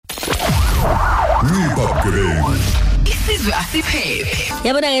Ncipha Bugebengu. Isizwe asiphephe.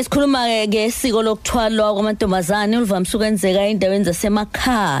 Yabona ngesikhuluma ngesiko lokuthwalwa kwamantombazane oluvamise ukwenzeka endaweni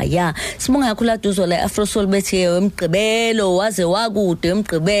zasemkhaya. Sibonga kakhulu aduzo la Afro Soul bethi emgqibelo waze wakude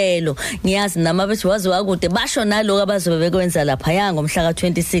emgqibelo. Ngiyazi nama bethi waze wakude basho naloko abazobe bekwenza lapha ya ngomhla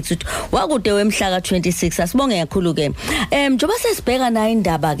ka26 uthi wakude wemhla ka26. Asibonge kakhulu ke. Njoba sesibheka na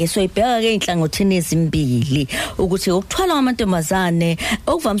indaba ke soyibheka ke inhlangothini ezimbili ukuthi ukuthwala kwamantombazane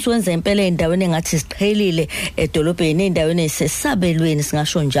okuvamise ukwenza impela endaweni engathi siqhelile edolobheni endaweni esesabelweni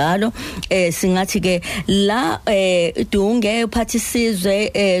singasho njalo singathi ke la Dunge uphathi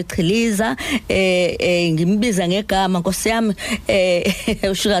sizwe Chiliza ngimbiza ngegama Nkosi yami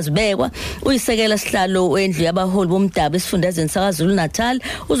uShukazibekwa uyisekela sihlalo wendlu yabaholi bomdabu esifundazweni saKwaZulu Natal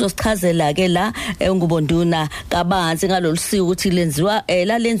uzosichazela ke la ngubonduna kabanzi ngalolusiko ukuthi lenziwa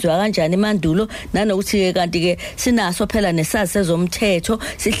lenziwa kanjani emandulo nanokuthi kanti ke sinaso phela nesazi sezomthetho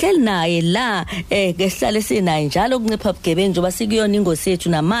sihleli naye la ke sihlale sinaye njalo Ncipha Bugebengu njoba sikuyona ingosi yethu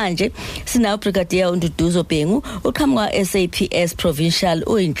namanje sinayo Brigadier Unduduzo Bengu uqhamuka SAPS Provincial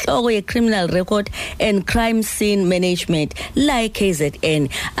uyinhloko ye Criminal Record and Crime Scene Management la KZN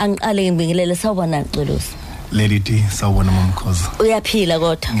angiqale ngibingelele sawubona Culusi Lady D sawubona mamkhoza uyaphila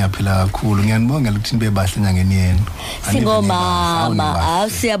kodwa ngiyaphila kakhulu ngiyanibonga ukuthi nibe bahle nyangeni yenu singomama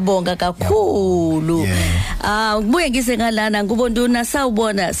siyabonga kakhulu kubuye ngise ngalana ngubonduna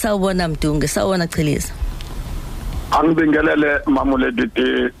sawubona Mdunge sawubona Chiliza Angibingelele mamuledi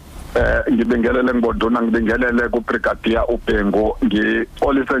ngibingelele ngibonduna ngibingelele ku Brigadier uBengu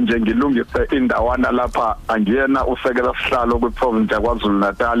ngixolise nje ngilungise indawana lapha angiyena usekela sihlalo kwi province yaKwaZulu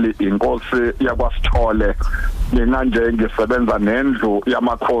Natal inkosi yakwaSithole mina nje ngisebenza nendlu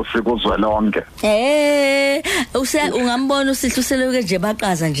yamakhosi kuzwelonke ungambona usihluseleke nje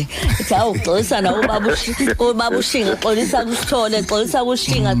baqaza nje ethi awuxolisa na ubabushinga xolisa kuSithole xolisa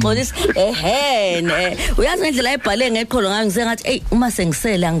kuShinga xolisa uyazi ngendlela ebhale ngeqholo ngize ngathi hey uma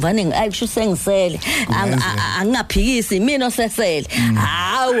sengisele angivane ayisho sengisele angingaphikisi mina osesele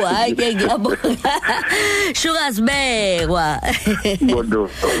hawu hayi ke ngiyabonga Shukazibekwa ngodo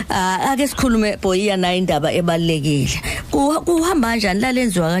ake sikhulume boyiya na indaba ebalekile kuhamba kanjani la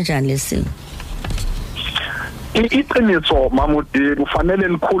lenziwa kanjani lesimo Iqiniso mamudi kufanele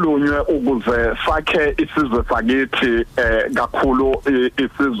likhulunywe ukuze sakhe isizwe sakithi kakhulu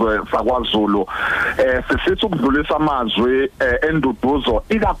isizwe sakwaZulu sifisa ukudlulisa amazwi enduduzo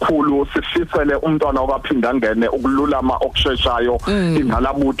ikakhulu sifisele umntwana obaphinda ngene ukululama okusheshayo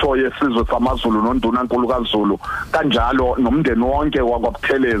ingalabutho yesizwe samaZulu nonduna nkulu kaZulu kanjalo nomndeni wonke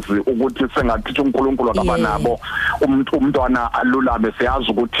wakwaButhelezi ukuthi sengathi uNkulunkulu akabanabo umntwana alulame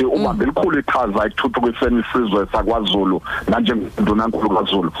siyazi ukuthi ubambe likhulu iqhaza ekuthuthukiseni isizwe sakwaZulu nanje nduna nkulu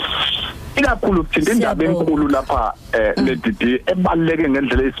kaZulu ikakhulu thinta indaba enkulu lapha ledidi ebaleke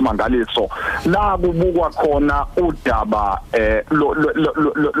ngendlela esimangaliso la kubukwa khona udaba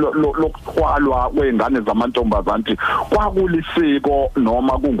lokuthwalwa kwengane zamantombazane kwakulisiko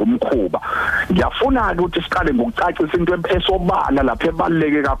noma kungumkhuba ngiyafuna ukuthi siqale ngokucacisa into esobala lapha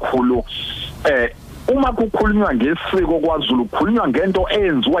ebaleke kakhulu uma kukhulunywa ngesiko kwaZulu kukhulunywa ngento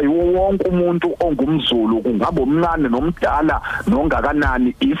eyenziwa yiwo wonke umuntu ongumZulu kungaba omncane nomdala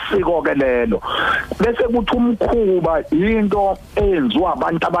nongakanani isiko ke lelo bese kuthi umkhuba into eyenziwa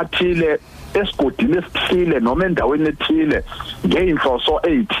abantu abathile esigodini esithile noma endaweni ethile ngeinhloso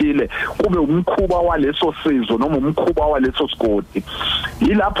ezithile kube umkhuba waleso sizwe noma umkhuba waleso sigodi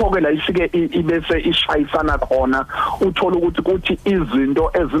yilapho ke la ifike ibese ishayisana khona uthola ukuthi kuthi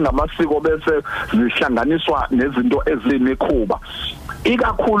izinto ezingamasiko bese zihlanganiswa nezinto ezimikhuba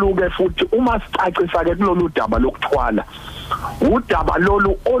ikakhulu ke futhi uma sicacisa ke kulolu daba lokuthwala udaba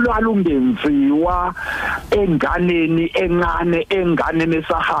lolu olwalungenziwa enganeni engane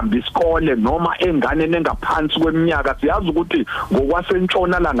nesahamba isikole noma engane engaphansi kweminyaka siyazi ukuthi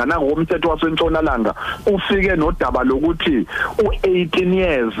ngokwasentshonalanga nangomthetho wasentshonalanga ufike nodaba lokuthi u18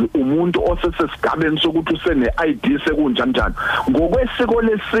 years umuntu osesesigabeni sokuthi usene ID sekunjani njani ngokwesiko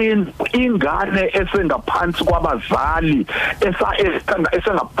lesintu ingane esengaphansi kwabazali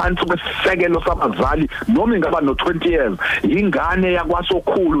esengaphansi kwesisekelo sabazali noma ingaba no20 years ingane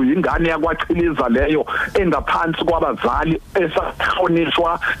yakwasokhulu ingane yakwachiliza leyo engaphansi kwabazali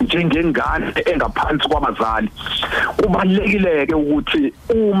esahlonishwa njengengane engaphansi kwabazali kubalekile ke ukuthi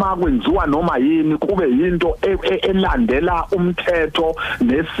uma kwenziwa noma yini kube yinto elandela umthetho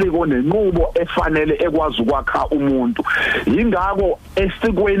nesiko nenqubo efanele ekwazi ukwakha umuntu ingakho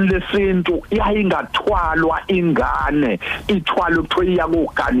esikweni lesintu yayingathwalwa ingane ithwalwe ithathwe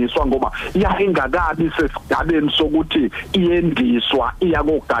iyakoganiswa ngoba yayingakabi sesigabeni sokuthi iyendiswa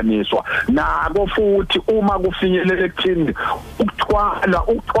iyakoganiswa nako futhi uma kufinyelela ekuthini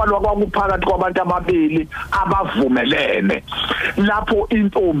ukuthwalwa kwakuphakathi kwabantu ababili abavumelene lapho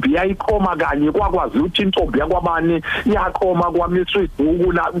intombi yayiqoma kanye kwakwazi ukuthi intombi yakwabani yaqoma kwamiswa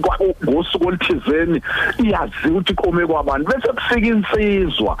ibhuku la ngosuku olithizeni iyazi ukuthi iqome kwabani bese kufika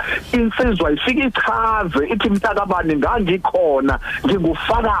insizwa ifika ichaze ithi mntakabani ngangikhona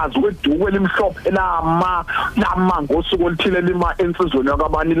ngingufakazi weduku elimhlophe lama ngosuku olithile lima ensizweni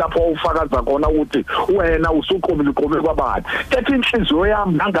yakwabani lapho ufakaza khona ukuthi wena usuqomile kwabani ethi inhliziyo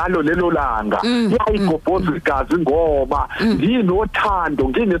yami ngalo lelo langa yayigobhoza igazi ngoba nginothando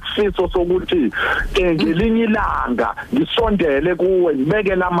nginesifiso sokuthi ngelinye ilanga ngisondele kuwe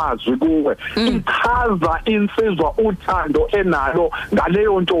ngibekele amazwi kuwe ichaza insizwa uthando enalo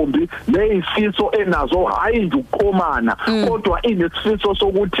ngaleyo ntombi leyifiso enazo hayi nje ukuqomana kodwa inesifiso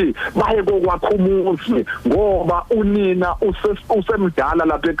sokuthi baye kokwakhumuzi ngoba unina usemdala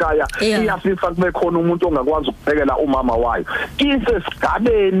lapha ekhaya iyafisa kube khona umuntu ongakwazi ukubhekela umama wayo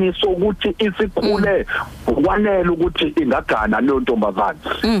isesigabeni sokuthi isikhule kwanele ukuthi ingagana leyo ntombazane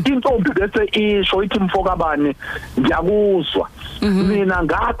intombi bese isho ithi mfokabani ngiyakuzwa mina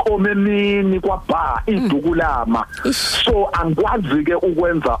ngaqoma emini kwabha idukulama so angikwazi ke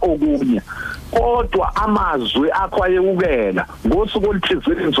ukwenza okunye kodwa amazwi akho ayekukela ngosuku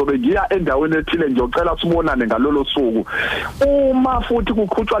olithizeni ngizobe ngiya endaweni ethile ngiyocela sibonane ngalolo suku uma futhi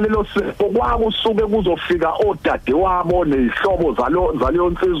kukhutshwa lelo siko kwakusuke kuzofika odade wabo nezihlobo zaleyo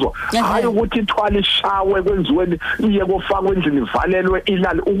nsizwa hayi ukuthi ithwala ishawe kwenziweni iye kofakwa endlini ivalelwe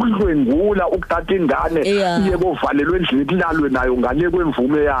ilale ukudlwengula ukuthatha ingane iye kovalelwe endlini kulalwe nayo ngale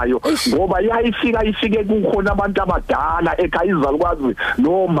kwemvume yayo ngoba ifike kukhona abantu abadala ekhaya izalukwazi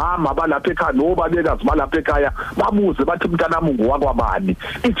nomama balapha ekhaya nobabekazi balapha ekhaya babuze bathi mntanami ngowakwabani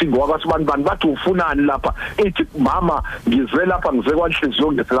ithi ngowakwasibani bathi ufunani lapha ithi mama ngize lapha ngize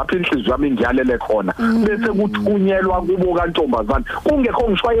kwanhliziyo ngize lapha inhliziyo yami ngiyalele khona bese kuthunyelwa kubo kantombazane kungekho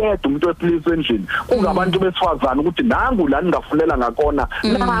ngisho yedwa umuntu wesilisa endlini kungabantu besifazana ukuthi nangu la ningafunela ngakona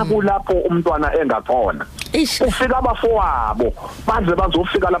naku lapho umntwana engakhona ufika abafowabo baze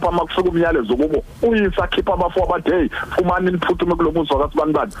bazofika lapha makufika umyalezo kubo uyisa khipha abafowabo bathi hey fumani niphuthume kulomuzi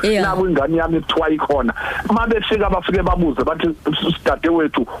wakasibani naku ingane yami kuthiwa ikhona mabefika bafike babuze bathi sidade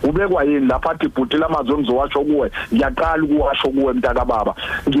wethu ubekwa yini lapha athi ibhuti lamazwi ngizowasho kuwe ngiyaqala ukuwasho kuwe mntaka baba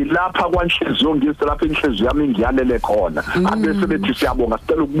ngilapha kwanhliziyo ngise lapha inhliziyo yami ngiyalele khona abese bethi siyabonga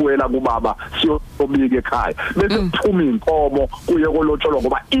sicela ukubuyela kubaba siyobika ekhaya bese kuphuma inkomo kuye kolotsholwa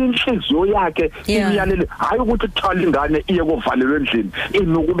ngoba inhliziyo yakhe iyalele hayi ukuthi kuthwala ingane iye kovalelwe endlini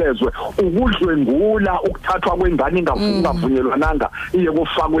inukubezwe ukudlwengula ukuthathwa kwengane ingavunyelwananga iye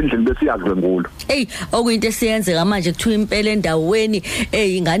kofakwa endlini bese iyadlwengula okuyinto esiyenzeka manje kuthiwa impela endaweni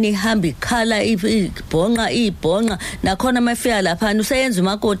ingane ihamba ikhala ibhonqa nakhona mafika lapha useyenza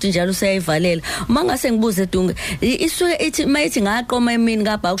umakoti njalo useyivalela uma ngase ngibuze Dunge isuke ithi mayithi ngaqoma emini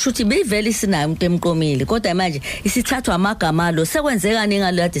kabha kusho ukuthi bivele isinayo umuntu emqomile kodwa manje isithathwa amagama lo sekwenzekani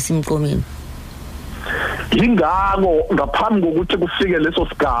ngalo kade simqomile ingako ngaphambi kokuthi kufike leso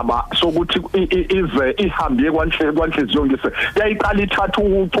sigaba sokuthi ize ihambe kwanhliziyo ngise yayiqala ithatha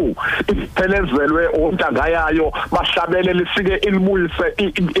uqu iphelezelwe ontanga yayo bahlabele lifike ilibuyise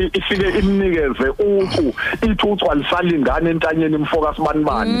ifike imnikeze uqu ithi uthwalisala entanyeni imfoka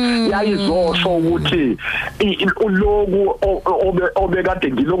sibanibani yayizosho ukuthi uloku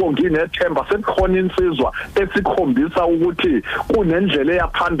obekade ngiloko nginethemba sekukhona insizwa esikhombisa ukuthi kunendlela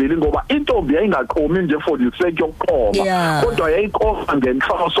eyaphambili ngoba intombi yayingaqomi nje for the sake yokuqoma kodwa yayiqoma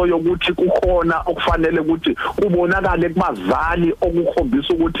ngenhloso yokuthi kukhona okufanele ukuthi kubonakale kubazali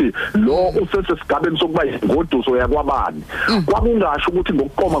okukhombisa ukuthi lo usesesigabeni sokuba ingoduso yakwabani kwakungasho ukuthi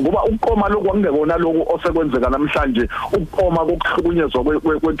ngokuqoma ngoba ukuqoma lokho kwakungekona lokho osekwenzeka namhlanje ukuqoma kokuhlukunyezwa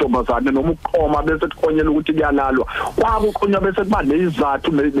kwentombazane noma ukuqoma bese kukhonyela ukuthi kuyalalwa kwakukhonywa bese kuba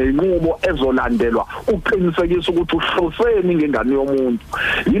nezizathu nezinqubo ezolandelwa uqinisekisa ukuthi uhloseni ngengane yomuntu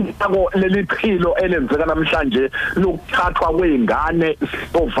yinto leliphilo elenzeka namhlanje lokuthathwa kwezingane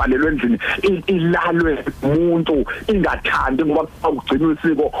ovalelwe endlini ilalwe umuntu ingathandi ngoba kugcinwa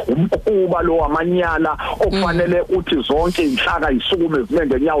isiko umkhuba lo wamanyala okufanele uthi zonke inhlaka isukume zime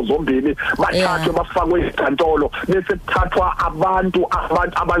ngenyawo zombili bathathwe bafakwe enkantolo bese kuthathwa abantu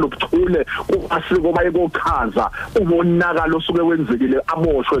abalobuchule umasiko bayekochaza ubonakala osuke wenzekile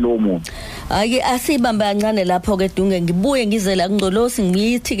aboshwe lo muntu ake asibamba kancane lapho ke Dunge ngibuye ngize la kungcolosi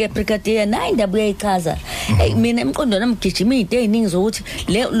ngithi ke brigadier nayi ndabuye ichaza hey mina emqondweni amgijima izinto eziningi zokuthi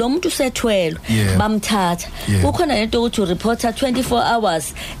lo muntu usethwelwe bamthatha kukhona lento ukuthi reporter 24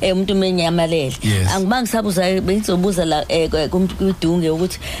 hours umuntu menyamalele angibanga sabuza bengizobuza la kumdunge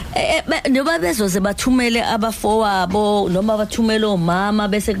ukuthi noma bezoze bathumele abafowabo noma bathumele omama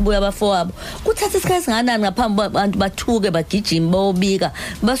bese kubuya abafowabo kuthatha isikhathi singanani ngaphambi abantu bathuke bagijima bobika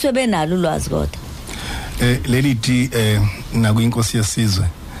baswe benalo ulwazi kodwa lelithi nakuyinkosi yesizwe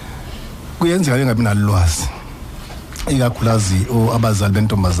kuyenzeka bengabi nalwazi ikakhulazi abazali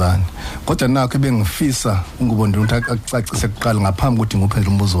bentombazane kodwa nakho bengifisa ungubondile ukuthi akucacise kuqala ngaphambi ukuthi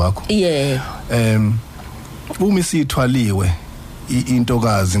nguphendule umbuzo wakho uma isithwaliwe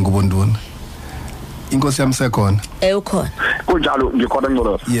intokazi ngubonduna inkosi yami sekhona ukhona kunjalo ngikhona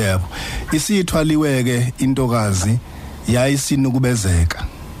ngcolosi yebo isithwaliweke intokazi yayisinukubezeka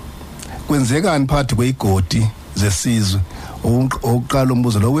kwenzekani phakathi kweyigodi zesizwe oqala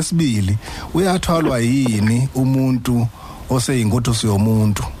umbuzo lo wesibili uyathwalwa yini umuntu oseyingothi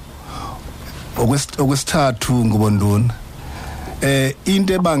yomuntu okwesithathu ngubonduna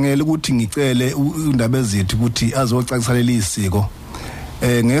into ebangela ukuthi ngicele indaba ezithu ukuthi azocacisa leli isiko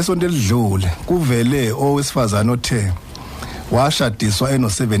ngesonto elidlule kuvele owesifazana othe washadiswa eno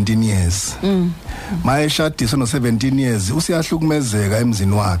 17 years maye shadiswa no 17 years usiyahlukumezeka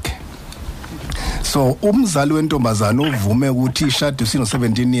emzini wakhe so umzali wentombazana uvume ukuthi ishadiswa no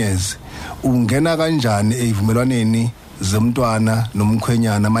 17 years ungena kanjani ezivumelwaneni zemntwana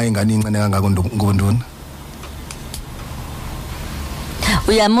nomkhwenyana mayingane incane kangako ngobonduna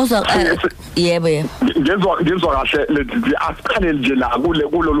uyamuzwa yebo ngizwa kahle lethi asikhale nje la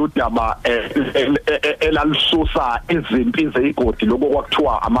kulolu daba elalisusa izimpi zeigodi lokho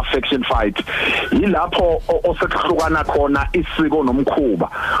kwakuthiwa ama faction fight yilapho osekuhlukana khona isiko nomkhuba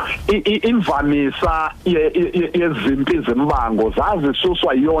imvamisa yezimpi zembango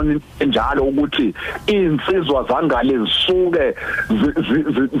zazisuswa yona njalo ukuthi insizwa zangale zisuke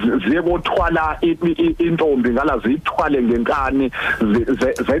ziyekothwala intombi ngala zithwale ngenkani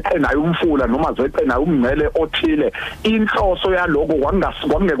zeqenayo umfula noma zeqenayo umngcele othile inhloso yaloko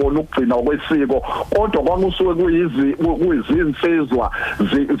kwangekona ukugcina kwesiko kodwa kwakusuke kuyizinsizwa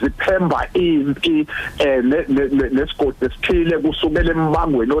ziphemba impi nesigodi esithile kusukela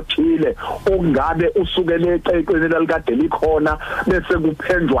embangweni othile ongabe usukele eqeqweni lalikade likhona bese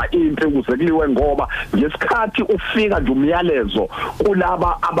kuphendwa impi ukuze kuliwe ngoba ngesikhathi ufika nje umyalezo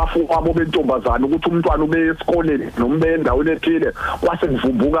kulaba abafowabo bentombazana ukuthi umntwana ube esikoleni noma ube endaweni ethile kwase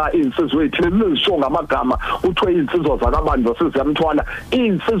kuvumbuka insizwe ethile lezisho ngamagama kuthiwe insizwa zakabani zaseziyamthwala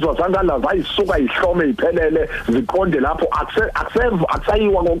insizwa zangala zayisuka ihlome iphelele ziqonde lapho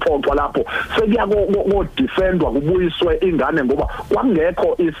akusayiwa ngoxoxwa lapho sekuya kodefendwa kubuyiswe ingane ngoba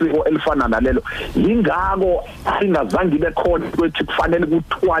kwangekho isiko elifana nalelo ingako ingazange ibe khona ukuthi kufanele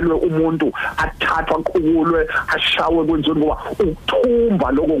kuthwalwe umuntu athathwa aqhukulwe ashawe kwenziwe ngoba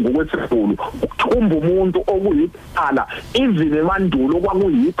ukuthumba lokho ngokwesizulu ukuthumba umuntu okuyicala even emandulo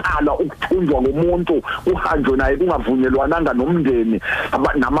kwakuyiqala ukuthunjwa komuntu uhanjwe naye kungavunyelwananga nomndeni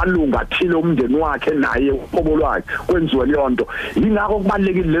namalunga athile umndeni wakhe naye uqobo lwakhe kwenziwe leyo nto ingakho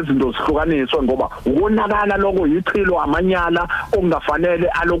kubalekile lezi zinto zihlukaniswe ngoba ukonakala lokho yichilo amanyala okungafanele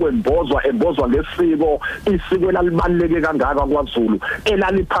alokwembozwa ngesiko isiko lalibaleke kangaka kwaZulu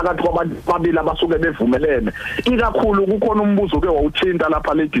elaliphakathi kwabantu babili abasuke bevumelene ikakhulu kukhona umbuzo ke wawuthinta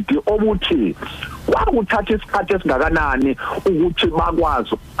lapha leDD obuthi kwakuthatha isikhathi esingakanani ukuthi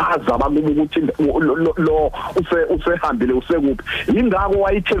bakwazi azaba kuba ukuthi lo usehambile usekuphi ingakho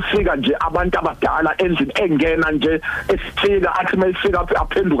wayithe fika nje abantu abadala endlini engena nje esifika athi mayifika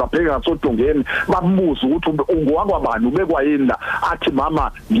aphenduka bheka ngasodongeni babuza ukuthi ungowakwabani ubekwa yini la athi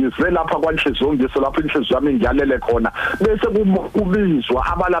mama ngize lapha kwanhliziyo ngise lapha inhliziyo yami ngiyalele khona bese kubizwa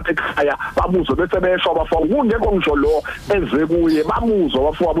abalapha ekhaya babuzwe bese besho abafowabo kungekho ngisho lo eze kuye babuzwa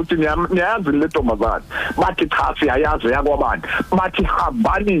abafowabo ukuthi niyazi le ntombazane bathi cha siyayazi yakwabani bathi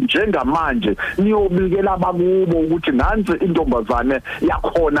hambani njengamanje niyobikela bakubo ukuthi nansi intombazane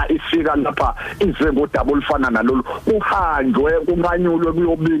yakhona ifika lapha ize ngodaba olufana nalolu uhanjwe kunganyulwe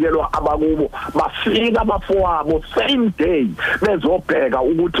kuyobikelwa abakubo bafika abafowabo same day bezobheka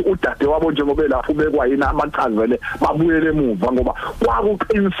ukuthi udade wabo njengoba lapho bekwa yini amachazele babuyele emuva ngoba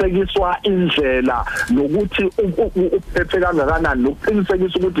kwakuqinisekiswa indlela nokuthi uphethe kangakanani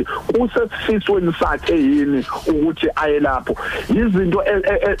nokuqinisekisa ukuthi usesifisweni sakhe yini ukuthi aye lapho izinto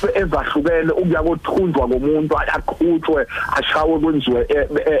ezahlukene yakothunjwa komuntu aqhutshwe ashawe kwenziwe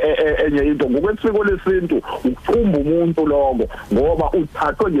enye into ngokwesiko lesintu ukuthumba umuntu lokho ngoba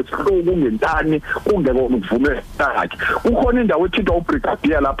uthathwe ngesihluku ngentani kungeke ukuvumela yakhe ukhona indawo ethinta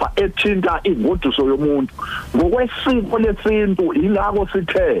ubrigadier lapha ethinta ingoduso yomuntu ngokwesiko lesintu ilako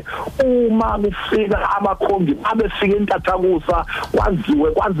sithe uma kufika abakhongi abefika entathakusa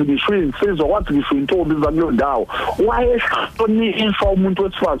kwazikishwa insizwa kwazikishwa intombi zakulo ndawo wayehlonishwa umuntu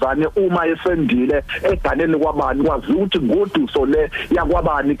wesifazane uma esendile eganeni kwabani kwazi ukuthi ngoduso le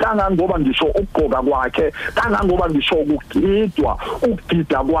yakwabani kangangoba ngisho ukugqoka kwakhe kangangoba ngisho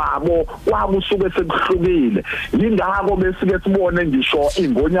ukugida kwabo kwakusuke sekuhlukile yingakho besike sibone ngisho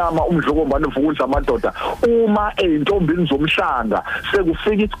ingonyama umdlokombane ufukudla amadoda uma eintombini zomhlanga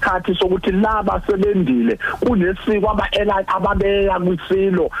sekufika isikhathi sokuthi laba sebendile kunesiko ababeya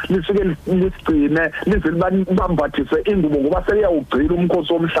kwisilo lisike lisigcine lize bambathise ingubo ngoba seliyawugcina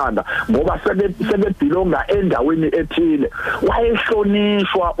umkhosi womhlanga ngoba sebedilonga endaweni ethile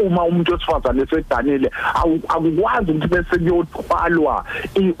wayehlonishwa uma umuntu wesifazane esedanile akukwazi ukuthi bese kuyothwalwa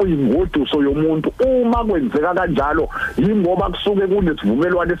ingoduso yomuntu uma kwenzeka kanjalo yingoba kusuke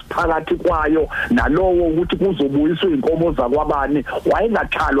kunesivumelwano esiphakathi kwayo nalowo ukuthi kuzobuyiswa inkomo zakwabani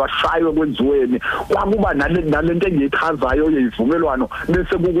wayengathalwa shaywe kwenziweni kwakuba nalento engiyichazayo yeyivumelwano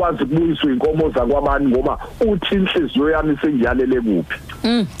bese kukwazi ukubuyiswa inkomo zakwabani ngoba uthi inhliziyo yami sengiyalele kuphi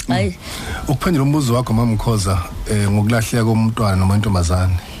hayi ukuphendula umbuzo wakho mama Mkhoza ngokulahleka komntwana noma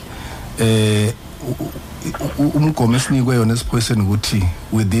intombazane umgomo esinikwe yona esiphoyiseni ukuthi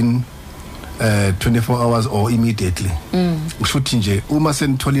within 24 hours or immediately ushuthi nje uma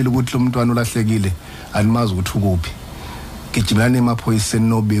senitholile ukuthi lo mntwana ulahlekile alimazi ukuthi ukuphi gijimelani emaphoyiseni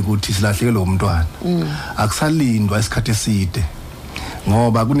nobike ukuthi silahleke lo mntwana akusalindwa isikhathi eside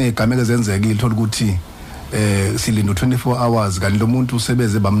ngoba kunegameke ezenzekile thola ukuthi silinda 24 hours kanti lo muntu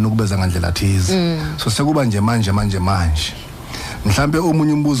usebeze bamnukubeza ngandlela thize so sekuba nje manje mhlambe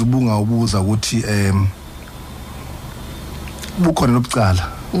omunye umbuzo ubunga ukuthi bukhona lobucala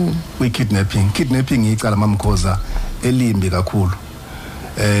kidnapping icala mama Mkhoza elimbi kakhulu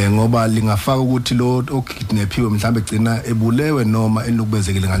ngoba lingafaka ukuthi lo okidnappiwe mhlambe egcina ebulewe noma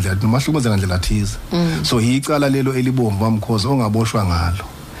enokubezekile ngandlela noma hlukumeze ngandlela thize so icala lelo elibomvu mama Mkhoza ongaboshwa ngalo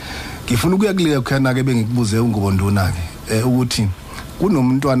ngifuna ukuya kuleyo khona ke bengikubuze ungubonduna ke ukuthi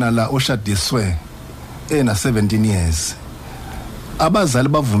kunomntwana la oshadiswe ena 17 years abazali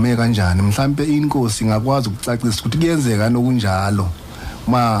bavume kanjani mhlambe inkosi ingakwazi ukucacisa ukuthi kuyenzeka nokunjalo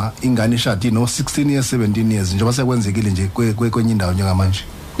ma ingane ishadi no 16 years 17 years njengoba sekwenzekile nje kwenye indawo njengamanje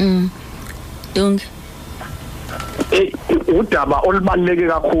Dungi udaba olubaluleke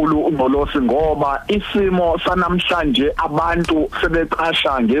kakhulu uNgolosi ngoba isimo sanamhlanje abantu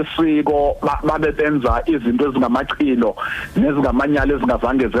sebeqasha ngesiko babebenza izinto ezingamachilo nezingamanyala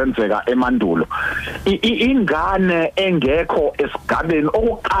ezingazange zenzeka emandulo ingane engekho esigabeni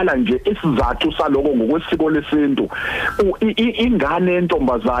okuqala nje isizathu saloko ngokwesiko lesintu ingane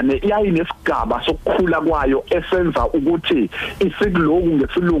entombazane iyayinesigaba sokukhula kwayo esenza ukuthi isikuloku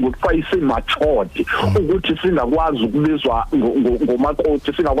ngesilungu kuthiwa isimatured ukuthi singakwazi ukubizwa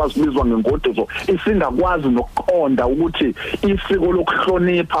ngomakoti singakwazi ukubizwa ngengoduso isingakwazi nokuqonda ukuthi isiko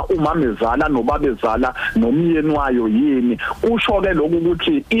lokuhlonipha umamezala nobabezala nomyeni wayo yini kusho ke lokho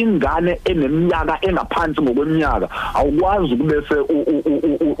ukuthi ingane eneminyaka engaphansi ngokweminyaka awukwazi ukubese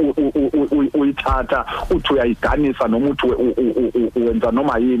uyithatha uthi uyayiganisa noma uthi wenza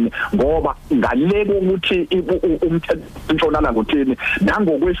noma yini ngoba ngaleko ukuthi umthetho intshonalanga uthini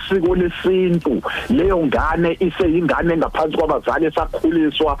nangokwesiko lesintu leyo ngane iseyingane engaphansi kwabazali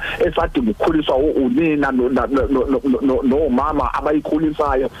esakhuliswa esadinga ukukhuliswa unina nomama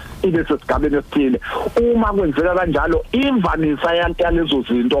abayikhulisayo ibe sesigabeni esithile uma kwenzeka kanjalo imvanisa yalezo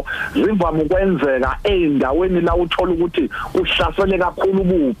zinto zivama ukwenzeka eindaweni la uthola ukuthi uhlasele kakhulu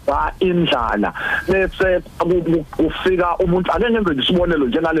ububha indlala bese kufika umuntu ake ngenze isibonelo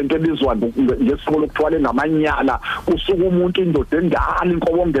njengalento ebizwa ngesiko lokuthwala ngamanyala kusuka umuntu indoda endala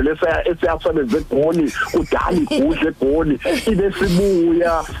inkobongela eseyasebenza egoli udala igudle egoli ibe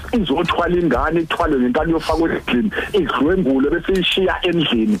sibuya izothwala ingane ithwale ngenkani yofakwa endlini idlwengule bese ishiya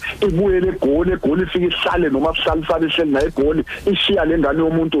endlini ibuyele egoli ifike ihlale noma sihlalisana ihleli naye egoli ishiya lengane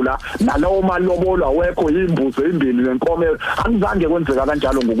yomuntu la nalawo malobo ulotsholo awekho imbuzi ezimbili nenkomo akuzange kwenzeka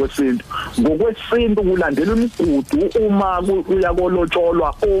kanjalo ngokwesintu kulandela imigudu uma kuya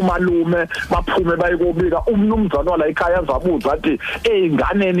kolotsholo umalume baphume bayikobika umnumzana la ekhaya azabuza athi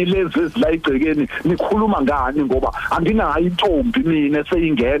einganeni lezi ezila igcekeni nikhuluma ngani ngoba anginayo intombi mina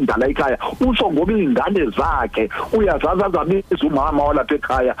seyingenda la ekhaya usho ngoba ingane zakhe uyazaza azabiza umama walapha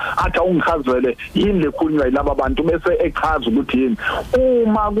ekhaya athi ungichazele yini lekhulunywa yilaba bantu bese echaza ukuthi yini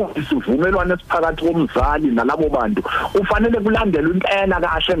uma kuyisivumelwano esiphakathi komzali nalabo bantu ufanele kulandelwe impela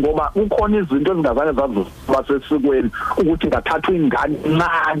kahle ngoba ukhona izinto ezingazange zaziba sesikweni ukuthi ngathathwa ingane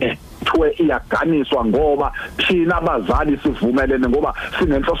ncane kuthiwe iyaganiswa ngoba thina abazali sivumelene ngoba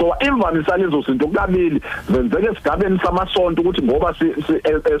sinenhloso imvamisa lezo zinto kubabili zenzeke esigabeni samasonto ukuthi ngoba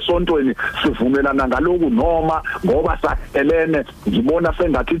esontweni sivumelana ngaloku noma ngoba sahelene ngibona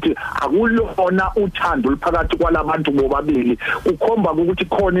sengathi akulona uthando liphakathi kwalabantu bobabili ukhomba ukuthi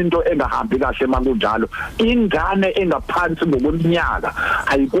khona into engahambi kahle makunjalo ingane engaphansi ngokweminyaka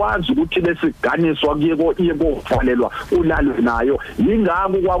ayikwazi ukuthi lesiganiswa kuye kovalelwa ulalwe nayo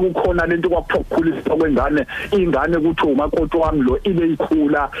yingakho kwakukhona lento kwakukhuliswa kwengane ingane kuthi umakoti wami lo ile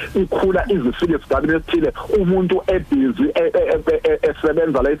ikhula izifike esigabeni esithile umuntu ebusy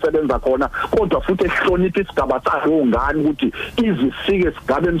esebenza la isebenza khona kodwa futhi ehlonipha isigaba sayo ngane ukuthi izifike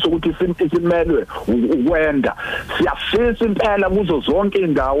esigabeni sokuthi isimelwe ukwenda siyafisa impela kuzo zonke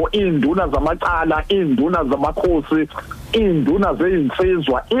indawo induna zamacala induna zamakhosi induna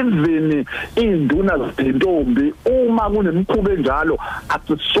zeyinsizwa even induna zentombi uma kunemikhuba enjalo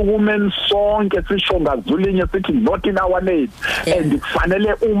asisukumeni sonke sisho ngazulinye sithi not in our name and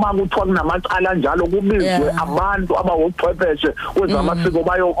kufanele uma kuthiwa kunamacala njalo kubizwe abantu abawochwepheshe wezamasiko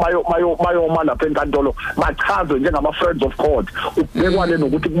bayoma lapha enkantolo bachaze njengama friends of court ubhekwane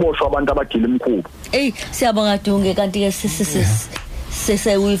nokuthi kuboshwa abantu abagila imikhuba siyabonga Dunge kanti ke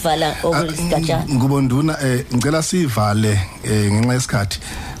seseyivala okulisigajana ngubonduna ngicela sivale ngenxa yesikhathi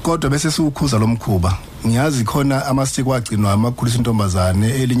kodwa bese siukhuza lomkhuba ngiyazi khona amasiko agcinwa amakhulisa intombazane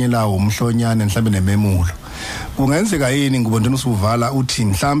elinye lawo umhlonyane mhlambe nememulo kungenzeka yini ngubonduna usuvala uthi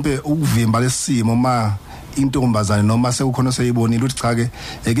mhlambe ukuvimba lesimo ma intombazane noma sekukhona seyibonile ukuthi cha ke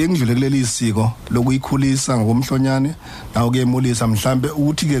eke ngidlule kuleli isiko lokuyikhulisa ngokomhlonyane nawo kuyemulisa mhlambe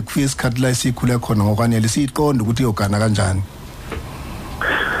ukuthi ke kufika isikhathi la isikhule khona ngokwanele siqonde ukuthi yogana kanjani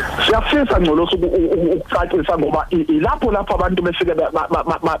siyafisa ngoloso ukucacisa ngoba ilapho abantu befike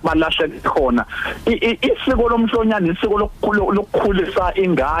balahleke khona isiko lomhlonyane isiko lokukhulisa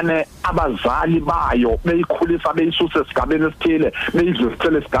ingane abazali bayo beyikhulisa beyisusa esigabeni esithile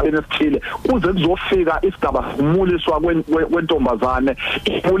beyidlulisela esigabeni esithile kuze kuzofika isigaba sumuliswa kwentombazane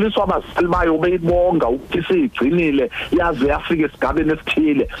imuliswa abazali bayo beyibonga ukuthi sigcinile yaze yafika esigabeni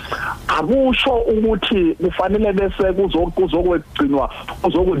esithile akusho ukuthi kufanele bese kuzokwegcinwa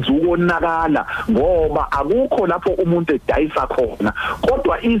uzokwenza ukonakala ngoba akukho lapho umuntu edayisa khona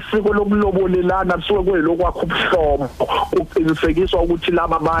kodwa isiko lokulobolelana bisuke kuyilokho ubuhlobo uqinisekiswa ukuthi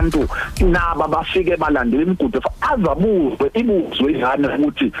laba bantu naba bafike balandela imigudu azabuzwe ibuzwe ingane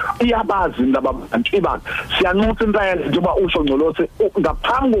ukuthi iyabazi laba bantu ibani siyanxusa impela njengoba usho ngcolose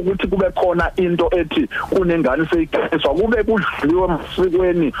ngaphambi kokuthi kube khona into ethi kunengane seyiganiswa kube kudliwe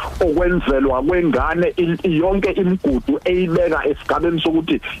emasikweni okwenzelwa kwengane yonke imigudu eyibeka esigabeni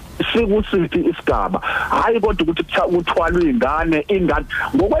sokuthi sikusithi isigaba hayi kodwa ukuthi kuthwalwa ingane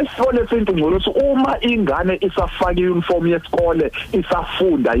ngokwesiko lesintu ngcolose uma ingane isafaka iuniform yesikole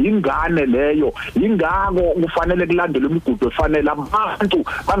isafunda ingane leyo ingako kufanele kulandelwe imigudu efanele abantu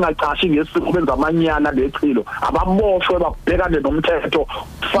bangacashi ngesiko benza amanyana lechilo ababoshwe babhekane nomthetho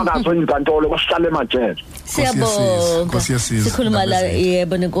fakazwe inkantolo basihlale emajele siyabonga sikhuluma la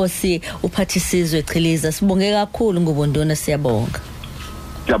yebo nenkosi uphathisizwe Chiliza sibonge kakhulu ngobondona siyabonga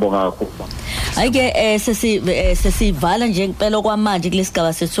siyabonga kakhulu ayike sesivala nje impela kwamanje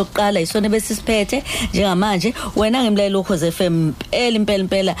kulesigaba sethu sokuqala isona besisiphethe njengamanje wena ngemlayelo lokho FM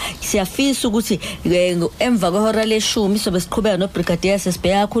impela siyafisa ukuthi emva kwehora leshumi sobe siqhubeka no brigadier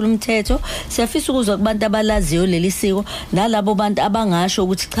sesibheka kakhulu umthetho siyafisa ukuzwa kubantu abalaziyo leli siko nalabo bantu abangasho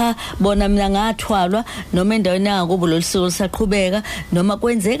ukuthi cha bona mina ngathwalwa noma endaweni yangakubo lo siko lisaqhubeka noma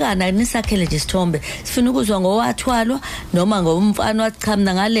kwenzekana nisakhele nje isithombe sifuna ukuzwa ngowathwalwa noma ngomfana wathi cha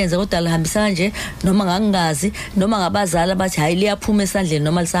mina ngalenza kodwa lihambisana nje noma ngangazi noma ngabazali bathi hayi liyaphuma esandleni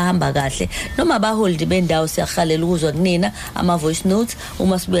noma lisahamba kahle noma abaholdi bendawo siyahalela ukuzwa kunina ama voice notes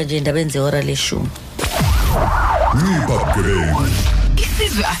uma sibuya nje indaba enzehora leshumi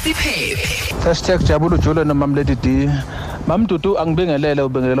isizwe asiphephe #Jabulu Jolo nomamlady D Mamdudu angibingelele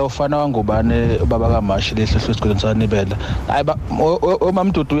ubingelela ufana wangubane ubaba kaMashi lehle sesigcwele sanibela. Hayi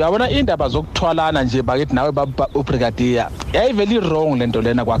Mamdudu uyabona indaba zokuthwalana nje bakithi nawe ubrigadier. Yayiveli wrong lento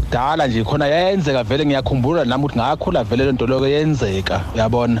lena kwakudala nje khona yayenzeka vele ngiyakhumbula nami ukuthi ngakhula vele lento lokho yenzeka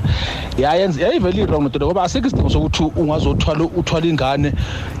uyabona. Yayiveli wrong lento ngoba asikho isidingo sokuthi uthwala ingane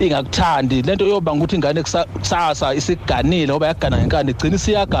ingakuthandi lento yoba ukuthi ingane kusasa isiganile ngoba yagana ngenkani igcina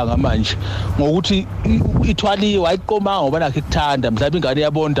isiyaganga manje ngokuthi ithwaliwe ayiqomanga ngoba nakho ikuthanda mhlawumbe ingane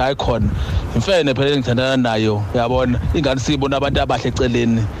yabonda ayikhona imfene phela engithandana nayo uyabona ingane siyibona abantu abahle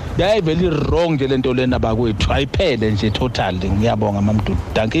eceleni yayiveli wrong nje lento lena bakwethu ayiphele nje totally ngiyabonga Mamdudu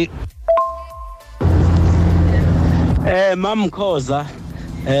danki Mamkhoza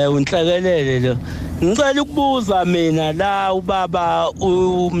unhlekelele lo ngicela ukubuza mina la ubaba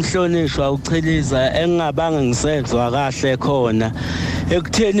umhlonishwa uchiliza engingabanga ngisezwa kahle khona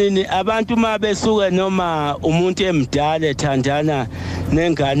ekuthenini abantu mabesuke noma umuntu emdala ethandana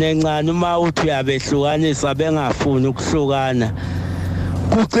nengane encane uma uthi uyabehlukanisa bengafuni ukuhlukana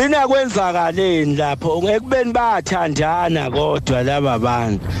kugcina kwenzakaleni lapho ngekubeni bayathandana kodwa laba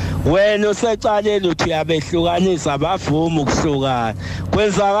bantu wena usecaleni uthi uyabehlukanisa bavuma ukuhlukana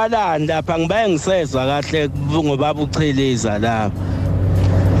kwenzakalani lapha ngibaye ngisezwa kahle ngoba buchiliza lapha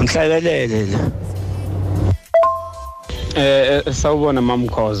ngihlekelele la sawubona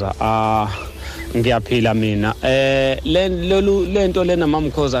Mamkhoza ngiyaphila mina lento lena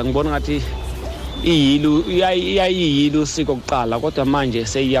Mamkhoza ngibona ngathi iyayiyilo usiko kuqala kodwa manje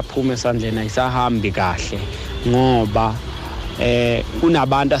seyiyaphuma esandleni ayisahambi kahle ngoba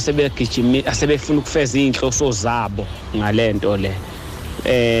kunabantu asebegijima asebefuna ukufeza inhloso zabo ngalento le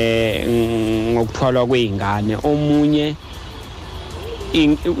ngokuthwalwa kweingane omunye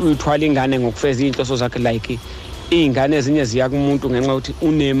uthwala ingane ngokufeza inhloso zakhe like ingane ezinye ziya kumuntu ngenxa ukuthi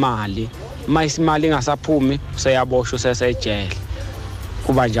unemali mayisimali ingasaphumi useyaboshwa usesejele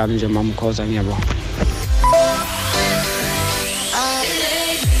kuba njalo nje Mamkhoza ngiyabonga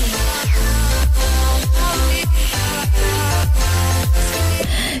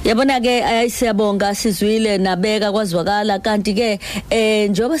Yabona ke siyabonga sizwile nabeka kwazwakala kanti ke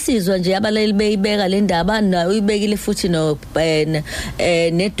njoba sizwa nje abaleli beyibeka le ndaba nayo uyibekile futhi no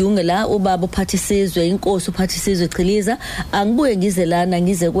nedunge la ubaba uphathisizwe inkosi uphathisizwe Chiliza angibuye ngize lana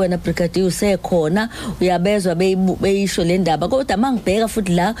ngize kuwena brigadier usekhona uyabezwa beyisho le ndaba kodwa mangibheka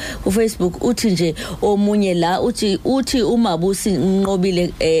futhi la ku Facebook uthi nje omunye la uthi uMabusi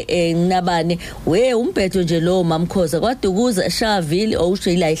Nqobile nginabane we umbhedo nje lo Mamkhoza kwadukuza Shaville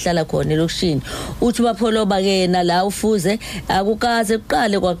owushila ihlala khona elokushini uthi bapholoba ke na la ufuze akukaze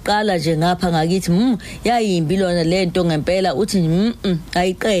kuqale kwaqala nje ngapha ngakithi yayimbi lona lento ngempela uthi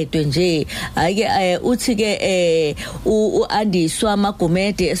ayiqedwe nje ayike uthi ke uAndiswa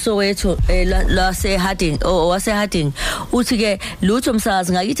Magumede eSoweto lase Harding wase Harding uthi ke lutho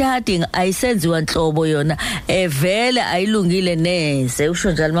msakazi ngakithi Harding ayisenziwa nhlobo yona vele ayilungile neze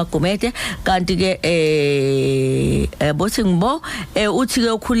usho njalo Magumede kanti ke bothi ngibo uthi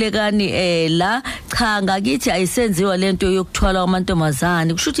ke ukhulekani la cha ngakithi ayisenziwa lento yokuthwala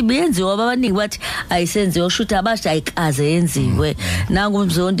kwamantombazane kushuthi biyenziwa abaningi bathi ayisenziwa kushuthi abasha ayikaze yenziwe nangu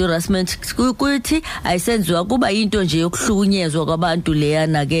umzondo harassment kuthi ayisenziwa kuba into nje yokuhlukunyezwa kwabantu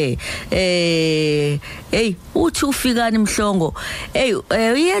leyana ke uthi ufikani Mhlongo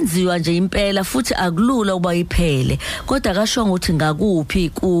uyenziwa nje impela futhi akulula uba iphele kodwa kashonga uthi ngakuphi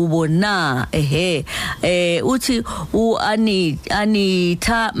kubo na uthi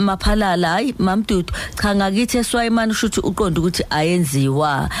Anita Maphalala hayi Mamdudu cha ngakithi eSwayimani ushuthi uqonda ukuthi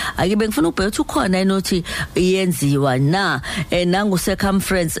ayenziwa akibe ngifuna ubhethe ukhona enothi iyenziwa na nangu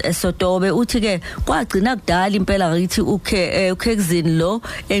circumference eSotobe uthi ke kwagcina kudala impela ngakithi uKekzini lo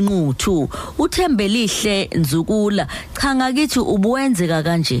enquthu uThembelihle Nzukula cha ngakithi ubuwenzeka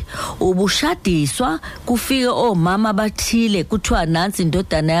kanje ubushadiswa kufike omama bathile kuthiwa nansi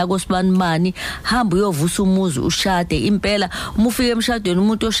indodana yakho sibanibani hamba uyovusa umuzi ushade impela umufike emshadweni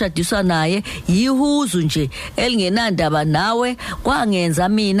umuntu oshadiswa naye yihuzu nje elingenandaba nawe kwangenza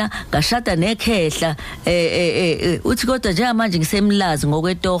mina ngashada nekhehla uthi kodwa nje manje ngisemlazi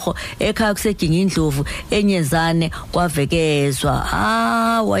ngokwetoho ekhaya kuseginga indlovu enyezane kwavekezwa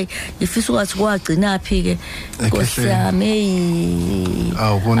hayi ngifisa ukuthi kwagcina phi ke nkosiyami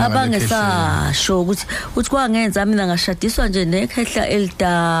abangesasho ukuthi kwangenza mina ngashadiswa nje nekhehla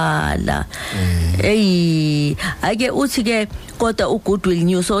elidala ake uthi ke kodwa uGoodwill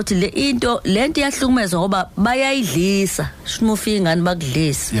News uthi lento iyahlukumeza ngoba bayayidlisa shimufika ingane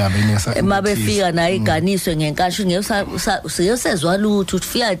bakudlisa mabefika naye iganiswe ngenkasho ngiyosezwa lutho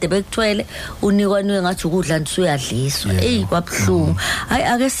ufika de bekuthwele unikwanwe ngathi ukudla ntisuyadliswa kwabhlungu hayi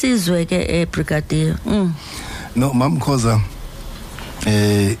ake sizwe ke brigadier No mamkhoza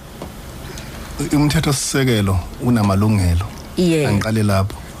umthetho sisekelo unamalungelo angiqale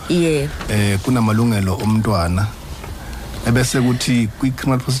lapho kunamalungelo omntwana ebese kuthi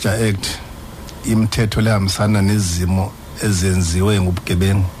kwi-Criminal Procedure Act imithetho lehambisana nezimo ezenziwe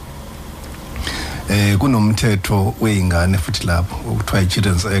ngobugebengu kunomthetho weingane futhi lapho okuthiwa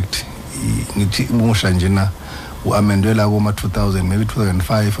i-Children's Act ngithi umusha njena uamendwela kuma 2000 maybe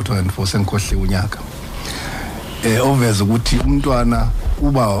 2005 or 2004 senkhohle unyaka oveza ukuthi umntwana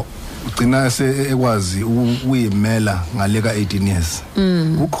uba ugcina ekwazi uyimela ngale ka 18 years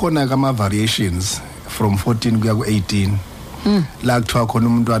kukhona kama variations from 14 kuya ku 18 la kuthiwa khona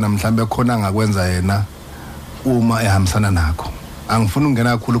umntwana mhlambe khona ngakwenza yena uma ehambisana nakho angifuni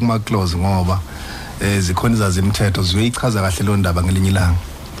ungena kakhulu kuma clause ngoba zikhona izazimthetho ziyoyichaza kahle lo ndaba ngelinye ilanga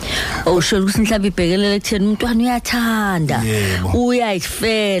Usho ukuthi mhlawumbe ibhekelele kutheni umntwana uyathanda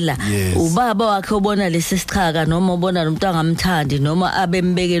uyayifela ubaba wakhe ubona lesi sichaka noma ubona lo mntwana ngamthandi noma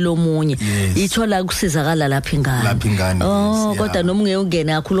abembekela omunye ithola kusizakala lapha ingane kodwa noma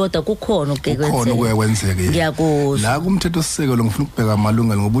ungena kakhulu kodwa kukhona ukukwenzeka ngiyakuzwa la kumthetho sisekelo ngifuna ukubheka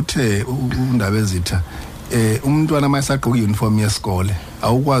amalungelo ngoba uthe undaba ezitha umntwana mayisagqoka uniform yesikole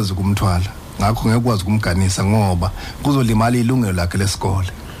awukwazi kumthwala ngakho ngeke ukwazi kumganisa ngoba kuzolimala ilungelo lakhe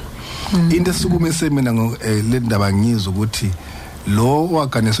lesikole into esukumise mina le ndaba ngizwe ukuthi lo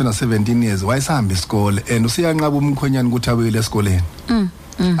waganiswe na 17 years wayesahamba isikole and usiyanqaba umkhonyana ukuthi abuyele esikoleni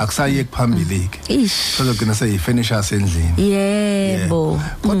akusaye kuphambili ke sozogcina seyifinisher sendlini yebo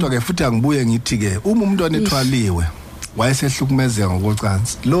kodwa ke futhi angibuye ngithi ke uma umntwana ethwaliwe wayesehlukumezeka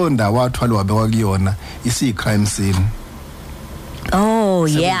ngokocansi lo ndawo wathwalwa wabekwa kuyona isi-crime scene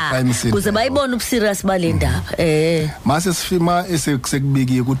kuze bayibona ubuserious balendaba mase sifima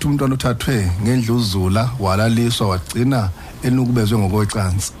esekubikiye ukuthi umntwana uthathwe ngendluzula walaliswa wagcina enukubezwe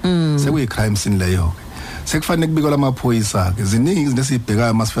ngokocansi sekuyi-crime scene leyo sekufanele kubikwa lamaphoyisa ke ziningi izinto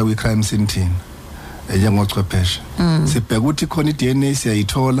esibhekayo masifika kwi-crime scene thina njengochwepheshe sibheka ukuthi khona i-DNA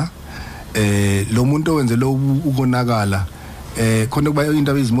siyayithola lo muntu owenze lo ukonakala khona kuba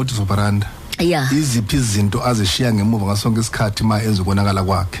indaba izimoto zobaranda iziphi izinto azishiya ngemuva ngasonke isikhathi ma enza ukonakala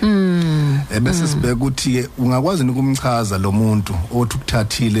kwakhe bese sibheka ukuthi ke ungakwazi ukumchaza lo muntu othi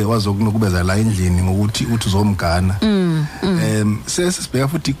ukuthathile wazokunukubeza la endlini ngokuthi uthi uzomgana sesibheka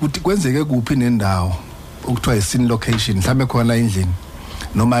futhi ukuthi kwenzeke kuphi nendawo okuthiwa i-scene location mhlambe khona la endlini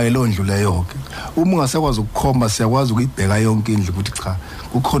noma elondlu leyo ke uma ungasakwazi ukukhomba siyakwazi ukuyibheka yonke indlu ukuthi cha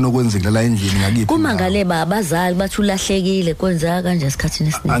kukhona okwenzekile la endlini ngakiphi kuma ngale abazali bathi ulahlekile kwenzeka kanje esikhathini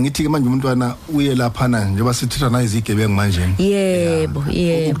esiningi angithi ke manje umntwana uye lapha na njengoba sithetha na izigebengu manje yebo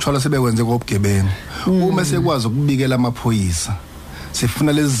ukuthola sebekwenze kobugebengu uma sekwazi ukubikela amaphoyisa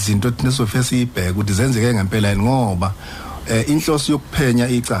sifuna lezi zinto thina sofisa siyibheke ukuthi zenzeke ngempela ngoba inhloso yokuphenya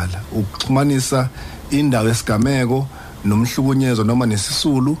icala ukuxhumanisa indawo yesigameko nomhlukunyezo noma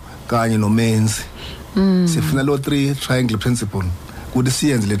nesisulu kanye nomenzi sifuna lo 3 triangle principle ukuthi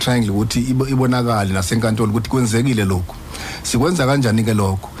siyenze le triangle ukuthi ibonakale nasenkantolo ukuthi kwenzekile lokho sikwenza kanjani ke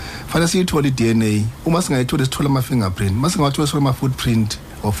lokho fanele siyithola iDNA uma singayithola sithola ama fingerprint mase singathola sithola ama footprint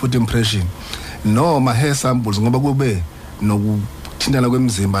or foot impression noma hair samples ngoba kube nokuthintana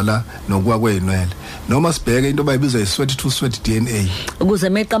kwemizimba la nokuwa kweinwele noma sibheke into bayibizwa i-sweat to sweat DNA ukuze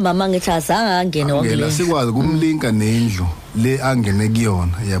meqamba mangithi azange angene wonke sikwazi kumlinka nendlu le angene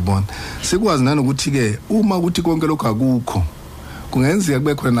kuyona yabona sikwazi nanokuthi ke uma ukuthi konke lokho akukho kungenzeka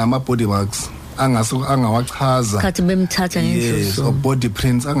kube khona nama body marks angawachaza khathi bemthatha ngendluzo yes body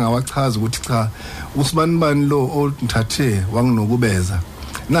prints angawachaza ukuthi cha usibani lo othathe wanginokubeza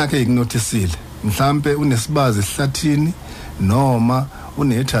nakhe ignotisile mhlambe unesibazi esihlathini noma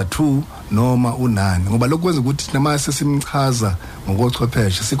une-tattoo noma unani ngoba lokho kwenza ukuthi nama sesimchaza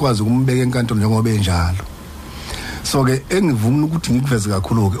ngokochwepheshe sikwazi ukumbeka enkantolo njengoba enjalo so ke engivuma ukuthi ngikuveze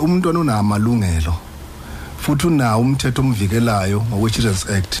kakhulu ke umuntu onamalungelo futhi unawo umthetho omvikelayo ngokwe-Children's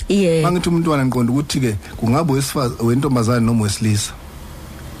Act mangithi umntwana ngiqonda ukuthi ke kungaba wentombazane noma wesilisa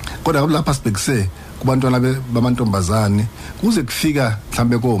kodwa lapha sibhekise kubantwana bamantombazane kuze kufika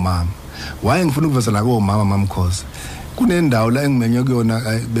mhlambe komama waye ngifuna ukuveza la komama mamkhosi kunendawo la engimenywe kuyona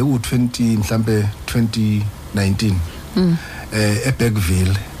beku 20 mhlambe 2019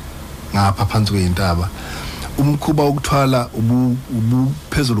 eBergville ngapha phansi kwentaba umkhuba ukuthwala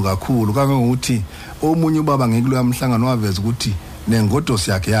ubuphezulu kakhulu kangangokuthi omunye ubaba ngikuloya mhlangano waveza ukuthi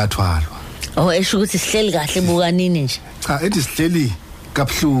nengodosi yakhe yathwalwa esho ukuthi sihleli kahle bukanini nje cha ethi sihleli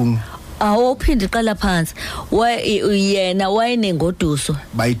kabuhlungu awuphinde iqala phansi yena wayenengoduso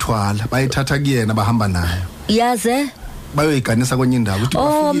bayithwala bayithatha kuyena bahamba nayo yaze bayoyiganisa kwenye indawo ukuthi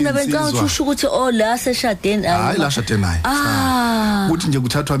bafike mina bengicanga ukuthi la seshadeni hayi la shadeni hayi ukuthi nje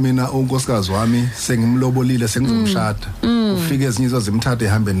kuthathwa mina unkosikazi wami sengimlobolile sengizomshada ufike ezinye izozimthatha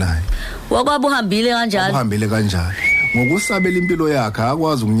ehambe naye wakwabe uhambile kanjalo ngokusabela impilo yakhe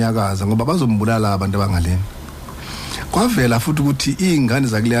akwazi ukunyakaza ngoba bazombulala abantu abangaleni kwavela futhi ukuthi izingane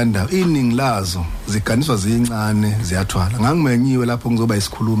zakuleya ndawo iningi lazo ziganiswa ziyincane ziyathwala ngangimenyiwe lapho ngizoba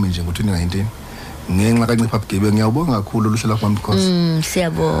isikhulumi nje ngo2019 ngenxa kaNcipha Bugebengu ngiyabonga kakhulu luhlela kwamkhosi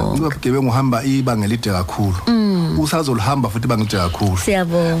siyabonga Ncipha Bugebengu uhamba ibanga elide kakhulu usazolihamba futhi ibanga elide kakhulu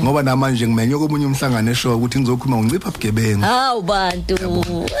siyabonga ngoba namanje ngimenye komunye umhlangano eshow ukuthi ngizokhuluma ngoNcipha Bugebengu bantu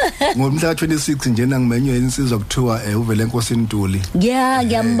ngomhla 26 njena ngimenywe insizwa kuthiwa uvele enkosini Ntuli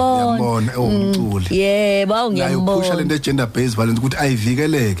ngiyambona umculi ngiyambona uphusha lento gender based violence ukuthi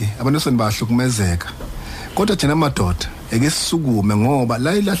ayivikeleke abantu senibahlukumezeka kodwa thina amadoda eke sisukume ngoba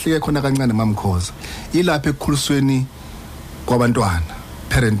la ilahleke khona kancane mamkhoza ilapha ekukhulisweni kwabantwana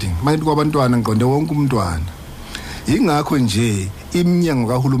parenting manje kwabantwana ngiqonde wonke umntwana ingakho nje iminyango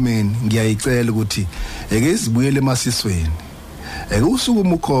kahulumeni ngiyayicela ukuthi eke sibuyele emasisweni eke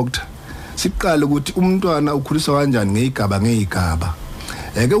usukuma ukhokta siqale ukuthi umntwana ukhuliswa kanjani ngeyigaba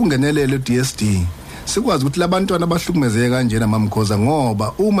eke ungenelele DSD sikwazi ukuthi labantwana abahlukumezeke kanjena mamkhoza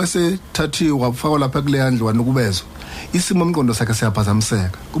ngoba uma sethathiwe wafakwa lapha kuleya ndlu wanukubezwa isimo umqondo sakhe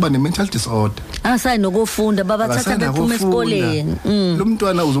siyaphazamiseka kuba ne-mental disorder asayi nokufunda babathatha bephuma esikoleni lo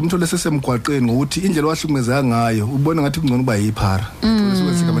mntwana uzomthola sesemgwaqeni ngokuthi indlela wahlukumezeka ngayo ubona ngathi kungcono kuba yiphara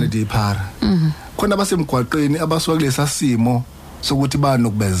usuke ngamane yiphara khona basemgwaqeni abasuka kulesa simo sokuthi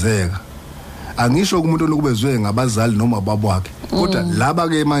banokubezeka angisho umuntu onokubezwe ngabazali noma babwakhe kodwa laba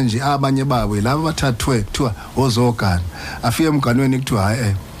ke manje abanye babo laba bathathwe kuthiwa ozogana afike emganweni kuthiwa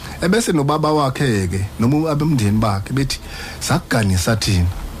hayi ebese nobaba wakhe ke noma abemndeni bakhe bethi sakuganisa thina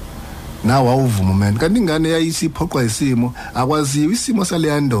nawe awuvuma man kanti ingane yayisiphoqwa isimo akwaziwe isimo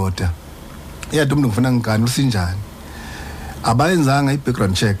saleya ndoda yathi umuntu ngifuna ngigane usinjani abayenzanga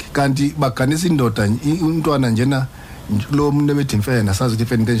i-background check kanti baganisa indoda umntwana njena lo muntu bethi mfena sazi ukuthi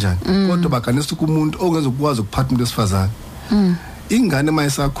mfena kanjani kodwa baganisa umuntu ongezokwazi ukuphatha umuntu wesifazane ingane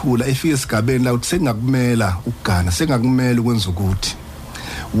mayisakhula ifike esigabeni la uthi sengakumela ukugana sengakumela ukwenza ukuthi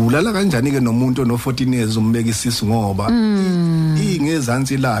ulala kanjani ke nomuntu no 14 years umbeka isisu ngoba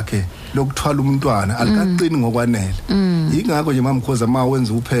ingezansi lakhe lokuthwala umntwana alikaqini ngokwanele ingakho nje mamkhoza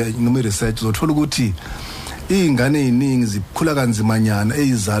wenza uphe noma research uzothola ukuthi ingane eziningi zikhula kanzimanyana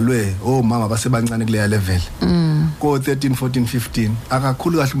ezizalwe omama basebancane kuleya level ko 13 14 15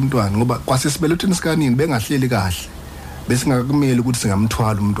 akakhulu kahle umntwana ngoba kwasesibelethweni sikanini bengahleli kahle bese ngakumele ukuthi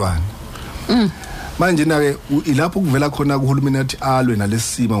singamthwala umntwana manje na-ke ilapho kuvela khona kuhulumeni athi alwe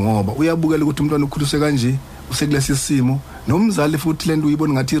nalesimo ngoba uyabukela ukuthi umntwana ukhuliswe kanje usekulesi simo nomzali futhi lento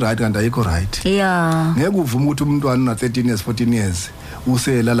uyibona ngathi right kanti ayikho right ngeke uvume ukuthi umntwana una 13 years 14 years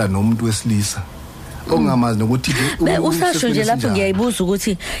uselala nomuntu wesilisa ongamazi nokuthi usasho nje lapho ngiyayibuza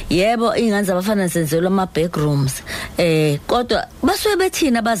ukuthi yebo ingane zabafana senzelwa ama backrooms kodwa basuke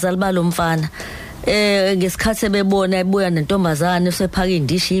bethina abazali balomfana ngesikhathi bebona ebuya nentombazane sephaka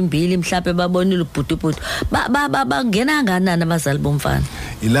indishi imbili mhlawumbe babonile ubhudubudu bangena kanani abazali bomfana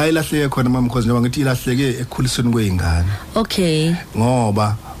ila ilahleke khona mamkhozi njengoba ngithi ilahleke ekukhulisweni kweingane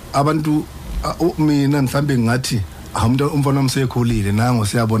ngoba abantu mina mhlawumbe ngathi umfana wami sekhulile nango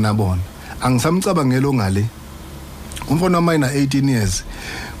siyabona angisamcabangela ongale umfana wami ina 18 years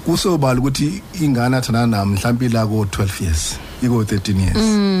kusobala ukuthi ingane athana nami mhlawumbe la ko 12 years iko 13 years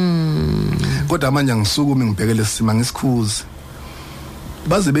kodwa manje ngisukume ngibhekele isima ngisikhuze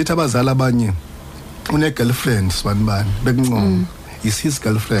baze bethi abazali abanye une girlfriend sibanibani bekunqomo is his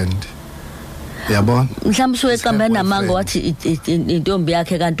girlfriend yabona mhlawumbe usuqamba namango wathi intombi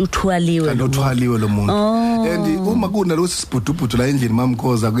yakhe kanti uthwaliwe lo muntu and uma kunalosi sibhudubhudu la endlini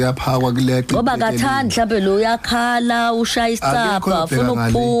mamkhoza kuyaphakwa kuleqe ngoba kathandi mhlawumbe lo uyakhala ushaya isicapha ufuna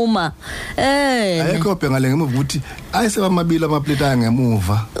ukuphuma ayikho bhengale ngemuva ukuthi ayisebamabili amaplate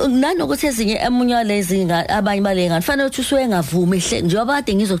angemuva nanokuthi ezinye emunye lezi abanye balengane fanele ukuthi usuke engavumi njengoba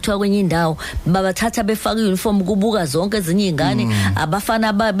kade ngizokuthiwa kwenye indawo babathatha befaka uniform kubuka zonke ezinye izingane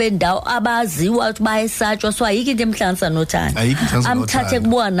abafana bendawo abaziwa ukuthi bayesatshwa so ayikho into emhlanganisa nothando amthathe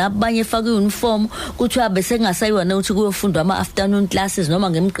kubuka nabanye efaka uniform kuthiwa bese kungasayiwana ukuthi kuyofundwa ama afternoon classes noma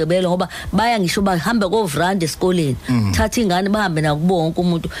ngemigqibelo ngoba baya ngisho bahambe ko vranda esikoleni thatha ingane bahambe nakubonke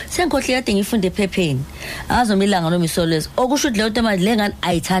umuntu senkhohle kade ngifunde ephepheni azomilanga nomisolozo okusho ukuthi leyo manje lengane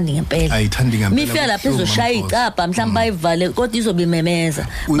ayithandi ngempela mifika lapha izoshaya icapha mhlawumbe bayivale kodwa izobe imemeza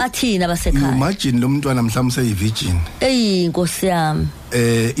bathina abasekhaya imagine lo mntwana mhlawumbe seyivirgin inkosi yami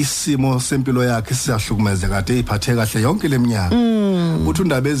isimo sempilo yakhe siyahlukumeza kade iphathe kahle yonke leminyaka uthi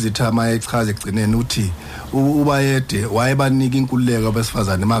undaba ezithama echaza egcineni uthi ubayede wayebanika inkululeko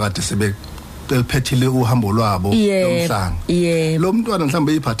abesifazane makade sebe phethile uhambo lwabo lomhlanga lo mntwana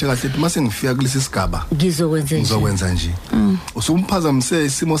mhlambe iphathe kahle ethi mase ngifika kulesi sigaba ngizokwenza nje usumphazamse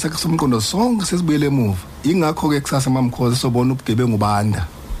isimo sakhe somqondo sonke sesibuyele emuva ingakho ke kusasa mamkhosi sobona ubugebengu banda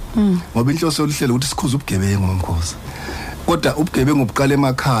ngoba inhloso yoluhlelo ukuthi sikhuze ubugebengu mamkhosi kodwa ubugebengu buqala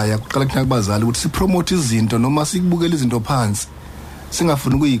emakhaya kuqala kuthina kubazali ukuthi sipromote izinto noma sikubukela izinto phansi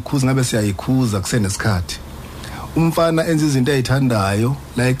singafuni ukuyikhuza ngabe siyayikhuza kusenesikhathi umfana enza izinto ezithandayo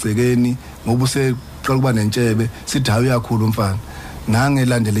la egcekeni ngoba useqala kuba nentshebe sithi hayi uyakhula umfana nange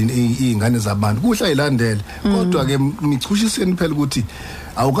landele izingane zabantu kuhla ilandele kodwa ke michushiseni phela ukuthi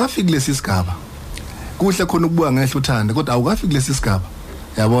awukafiki lesi sigaba kuhle khona ukubuka ngehlo uthande kodwa awukafiki lesi sigaba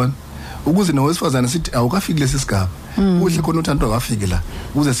yabona ukuze nowesifazana sithi awukafiki lesi sigaba kuhle khona uthando akafiki la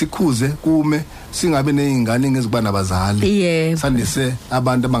ukuze sikhuze kume singabe nezingane engeziba nabazali sandise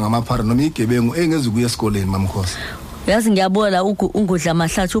abantu abangamaphara noma igebengu engezukuya esikoleni mamkhosi yazi ngiyabona ungudla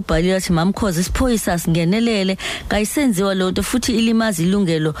amahlathi ubhalile athi mamkhozi isiphoyisa singenelele kayisenziwa lonto futhi ilimaza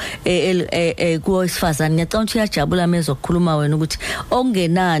ilungelo kuwesifazane ngiyacabanga ukuthi uyajabula mezokukhuluma wena ukuthi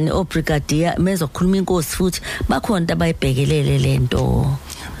okungenani obrigadier mezokukhuluma inkosi futhi bakhona abayibhekelele lento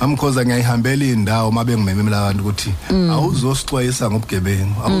mamkhoza ngiyayihambela indawo mabe ngimemela abantu ukuthi awuzosixwayisa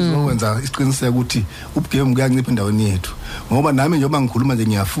ngobugebengu awuzokwenza isiqiniseko ukuthi ubugebengu kuyancipha endaweni yethu ngoba nami njengoba ngikhuluma nje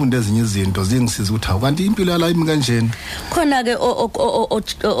ngiyafunda ezinye izinto zingisiza ukuthi kanti impilo yala imi kanjeni khona ke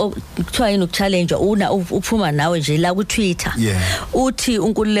kuthiwa yini ukuchallenge uphuma nawe nje la ku Twitter uthi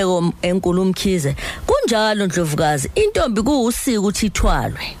unkululeko enkulu umkhize kunjalo Ndlovukazi intombi kuusiko ukuthi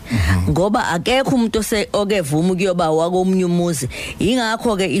ithwalwe ngoba akekho umuntu okevuma ukuyoba wakomunye umuzi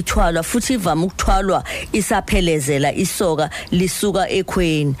ingakho ke ithwalwa futhi ivama ukuthwalwa isaphelezela isoka lisuka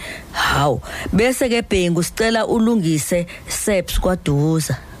ekhweni hawo bese ke Bhengu sicela ulungise seps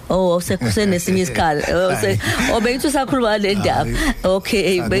kwaDuza sekusenesinye isikhala obeyithu sakhuluma le ndaba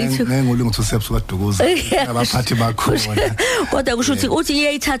okay beyithu ngengulungisa seps kwaDuza abaphathi bakhona kodwa kusho ukuthi uthi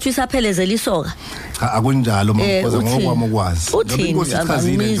iyayithathwa isaphelezela isoka cha akunjalo mamkhoza ngokwami ukwazi inkosi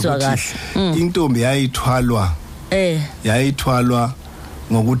ichazile ukuthi intombi yayithwalwa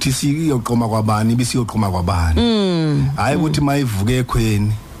ngokuthi siyoqoma kwabani bisiyoqoma kwabani hayi ukuthi mayivuke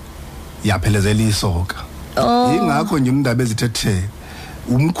ekhweni yaphelezela isoka ingakho nje indaba ezithethe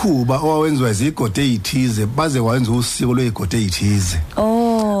umkhuba owawenziwa izigodi ezithize baze wayenza usiko lwezigodi ezithize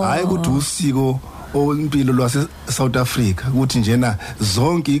hayi ukuthi usiko ompilo lwase South Africa ukuthi njena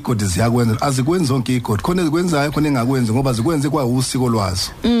zonke igodi ziyakwenza azikwenzi zonke igodi khona ezikwenzayo khona engakwenzi ngoba zikwenze kwa usiko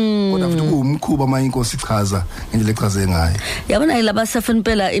lwazo kodwa futhi kuumkhuba manje inkosi ichaza ngendlela echaze ngayo yabona laba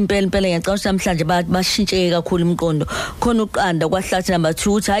sefuna impela ngiyacabanga namhlanje bashintshe kakhulu umqondo khona uqanda kwahlathi number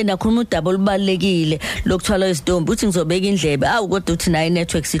 2 uthi hayi nakhuluma udaba olubalekile lokuthwala izidombi uthi ngizobeka indlebe kodwa uthi nayi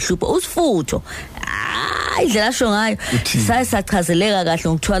network sihlupho usifutho indlela asho ngayo sachazeleka kahle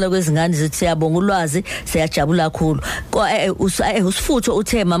ngokuthwala kwezingane zithi siyabonga ulwazi siyajabula kakhulu usifutho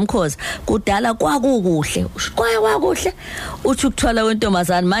uthe mamkhoza kudala kwakukuhle kwakuhle uthi ukuthwala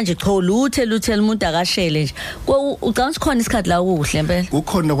kwentombazane manje cha luthe umuntu akashele nje ucanga sikhona isikhathi la kuhle impela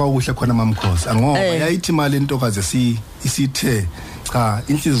kukhona kwakuhle khona mamkhoza ngoba yayithi imali intokazi isithe cha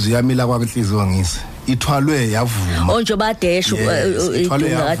inhliziyo yami la kwanhliziyo ngise ithwalwe yavuma onje badesha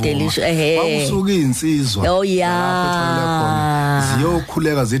idungadelisho wakusuka insizwa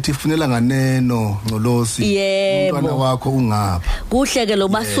ziyokhuleka zithi ifunela nganeno ngcolosi umntwana wakho ungapha kuhle ke lo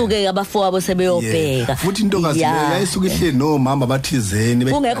basuke abafowabo sebeyobheka futhi intokazi yayisuka ihle nomama bathizeni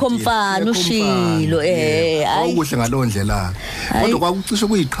kungekho mfana ushilo awukuhle ngalondlela kodwa kwakucishe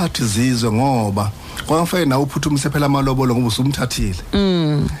kuyiqhathi izizwe ngoba kwafana nawe uphuthumise phela amalobolo ngoba usumthathile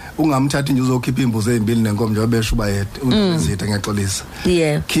ungamthathi nje uzokhipha imbuzi ezimbili nenkomo nje wabesha ubayede unezitha ngiyaxolisa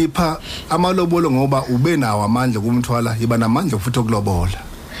khipha amalobolo ngoba ube nawo amandla kumthwala yiba namandla futhi okulobola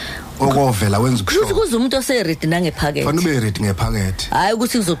okovela wenza ukushona kuze umuntu oseready nangephakethe fanele ube ready ngephakethe hayi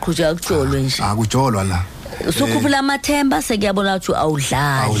ukuthi kuzoqhutshwa kucolwe nje akujolwa la sokhuphula amathemba sekuyabona ukuthi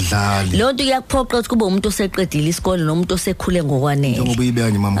awudlali lonto iyakuphoqa ukuthi kube umuntu oseqedile isikole nomuntu osekhule ngokwanele njengoba uyibeka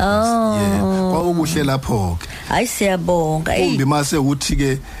nje mamkhosi kwakuhle lapho ke hayi siyabonga kumbe mase uthi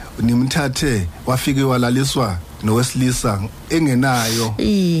ke nimthathe wafike walaliswa nowesilisa engenayo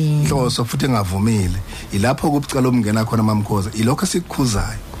inhloso futhi engavumile ilapho kubucala umngena khona mamkhoza ilokho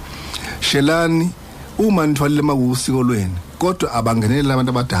sikukhuzayo shelani uma nithwalile makusiko lweni kodwa abangenele abantu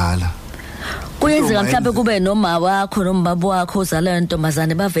abadala kuyenzeka mhlawumbe kube noma wakho noma baba wakho ozala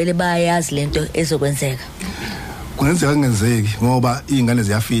intombazane bavele bayazi lento ezokwenzeka kungenzeka ngenzeki ngoba izingane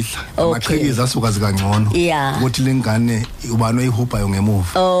ziyafihla amaqhikiza asuka zikangcono ukuthi lengane ubani oyihubayo ngemuva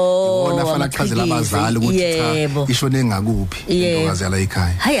ubona fana chazela abazali ukuthi cha ishone ngakuphi intokazi yala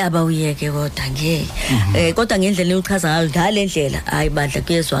ekhaya hayi abawuyeke kodwa ngeke kodwa ngendlela uchaza ngayo ngalendlela hayi bandla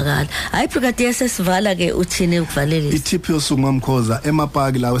kuyezwakala hayi brigadier sesivala ke uthini ukuvalelisa iTP yosuku ngamkhoza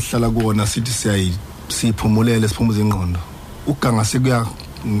emapaki lawo sihlala kuona sithi siphumulele siphumuza ingqondo uganga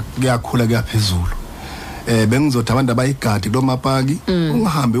sekuyakhula kuyaphezulu bengizothi abantu abayigadi kulomapaki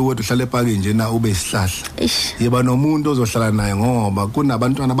ungahambe uwedwa uhlale epaki nje na ube isihlahla yeba nomuntu ozohlala naye ngoba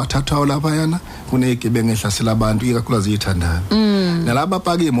kunabantwana abathathayo lapha yana kunezigebengu ehlasela abantu ikakhulukazi izithandana nalabo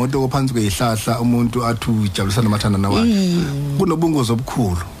bapaki imoto ophansi kwezihlahla umuntu athi ujabulisa namathandana wakhe kunobungozi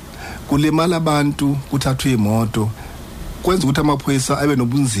obukhulu kulimala abantu kuthathwa imoto kwenza ukuthi amaphoyisa abe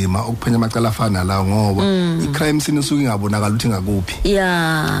nobunzima okuphenya amacala afana la ngoba icrime scene usuke ingabonakala ukuthi ngakuphi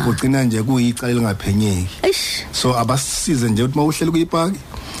kugcina nje kuyicala lingaphenyeki so abasize nje ukuthi mawuhleli kuyipaki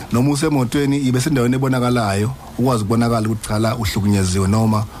noma usemotweni ibe sendaweni ebonakalayo ukwazi ukubonakala ukuthi chala uhlukunyeziwe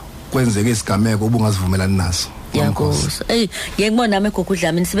noma kwenzeke isigameko obungazivumelani naso yakosa ngiyekubona nami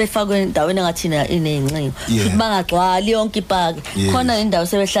egugudlami sibefakwe endaweni engathina inencingo futhi bangagcwali yonke ipaki khona indawo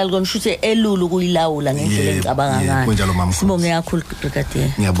sebehlala kona ushuthi elulu kuyilawula ngendlela engicabanga ngayo sibonge kakhulu brigadier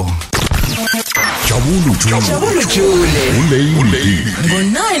ngiyabonga Jabulu Jule ngo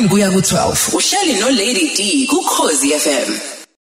 9 kuya ku 12 uhleli no Lady D ku Khosi FM